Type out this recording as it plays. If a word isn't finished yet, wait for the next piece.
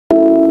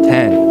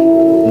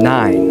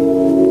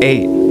9,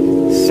 8,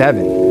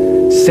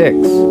 7,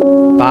 6,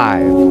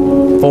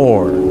 5,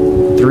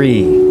 4,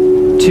 3,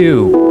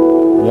 2,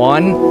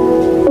 1,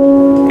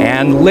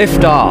 and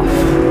liftoff.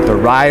 The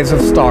rise of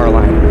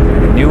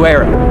Starliner, a new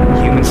era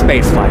in human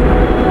spaceflight.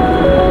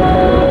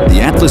 The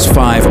Atlas V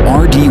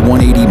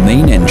RD-180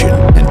 main engine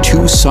and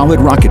 2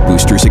 solid rocket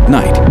boosters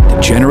ignite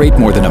to generate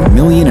more than 1.5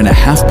 million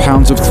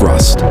pounds of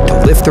thrust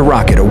to lift the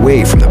rocket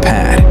away from the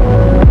pad.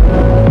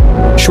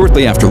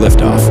 Shortly after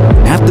liftoff,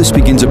 Atlas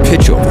begins a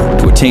pitchover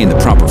to attain the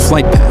proper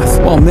flight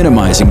path while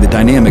minimizing the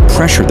dynamic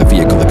pressure the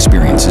vehicle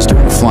experiences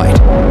during flight.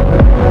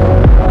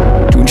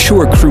 To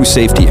ensure crew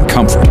safety and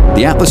comfort,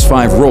 the Atlas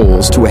V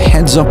rolls to a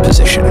heads-up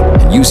position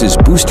and uses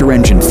booster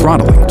engine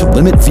throttling to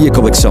limit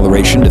vehicle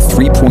acceleration to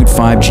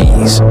 3.5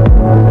 Gs.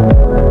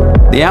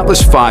 The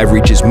Atlas V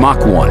reaches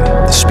Mach 1,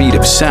 the speed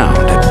of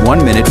sound, at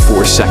 1 minute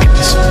 4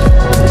 seconds.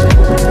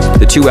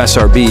 The 2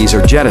 SRBs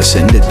are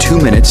jettisoned at 2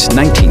 minutes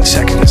 19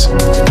 seconds.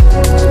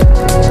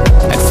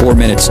 At 4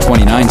 minutes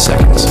 29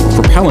 seconds,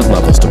 propellant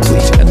levels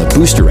deplete and the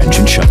booster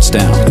engine shuts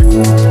down.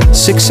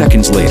 6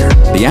 seconds later,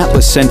 the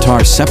Atlas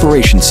Centaur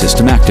separation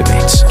system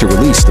activates to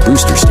release the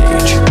booster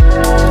stage.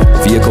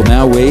 The vehicle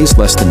now weighs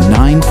less than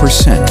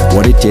 9% of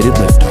what it did at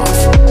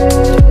liftoff.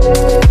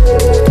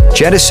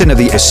 Jettison of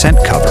the ascent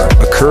cover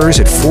occurs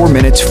at 4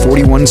 minutes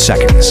 41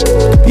 seconds.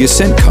 The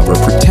ascent cover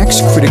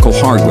protects critical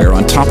hardware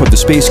on top of the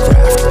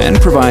spacecraft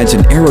and provides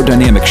an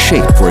aerodynamic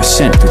shape for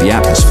ascent through the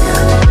atmosphere.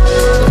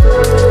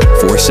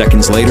 4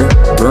 seconds later,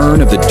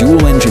 burn of the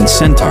dual-engine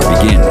Centaur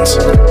begins.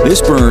 This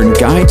burn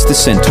guides the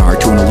Centaur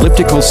to an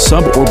elliptical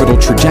sub-orbital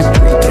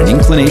trajectory at an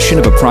inclination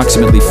of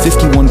approximately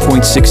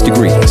 51.6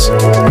 degrees.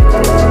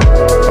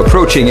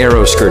 Approaching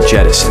aeroskirt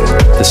jettison,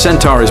 the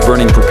Centaur is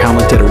burning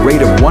propellant at a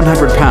rate of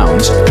 100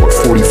 pounds, or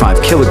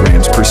 45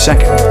 kilograms per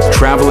second,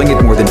 traveling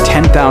at more than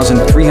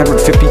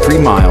 10,353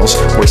 miles,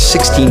 or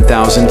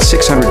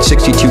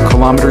 16,662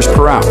 kilometers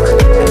per hour,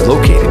 and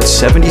located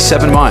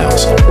 77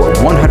 miles, or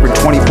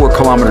 124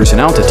 kilometers in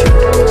altitude,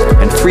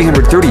 and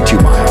 332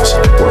 miles,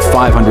 or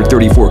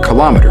 534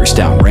 kilometers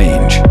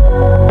downrange.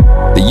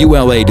 The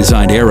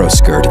ULA-designed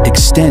aeroskirt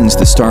extends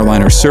the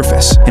Starliner's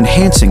surface,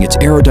 enhancing its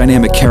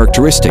aerodynamic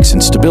characteristics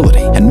and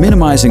stability, and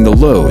minimizing the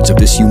loads of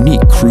this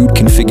unique crewed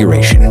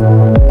configuration.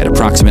 At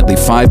approximately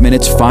 5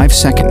 minutes 5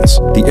 seconds,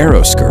 the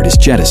aeroskirt is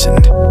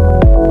jettisoned.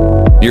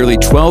 Nearly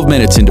 12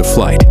 minutes into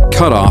flight,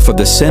 cutoff of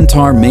the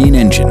Centaur main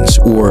engines,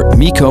 or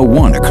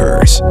MECO-1,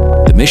 occurs.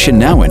 The mission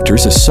now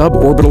enters a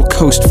sub-orbital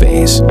coast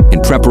phase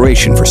in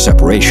preparation for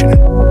separation.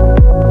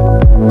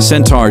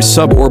 Centaur's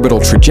sub-orbital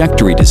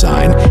trajectory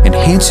design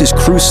enhances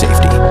crew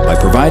safety by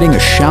providing a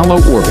shallow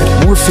orbit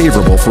more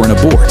favorable for an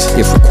abort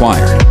if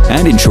required,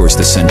 and ensures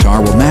the Centaur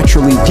will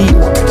naturally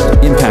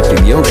deorbit, impacting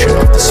the ocean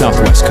off the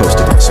southwest coast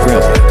of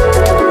Australia.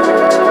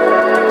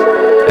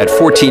 At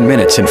 14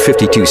 minutes and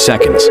 52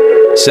 seconds,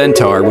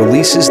 Centaur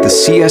releases the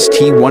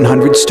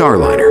CST-100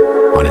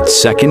 Starliner on its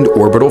second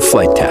orbital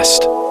flight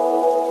test.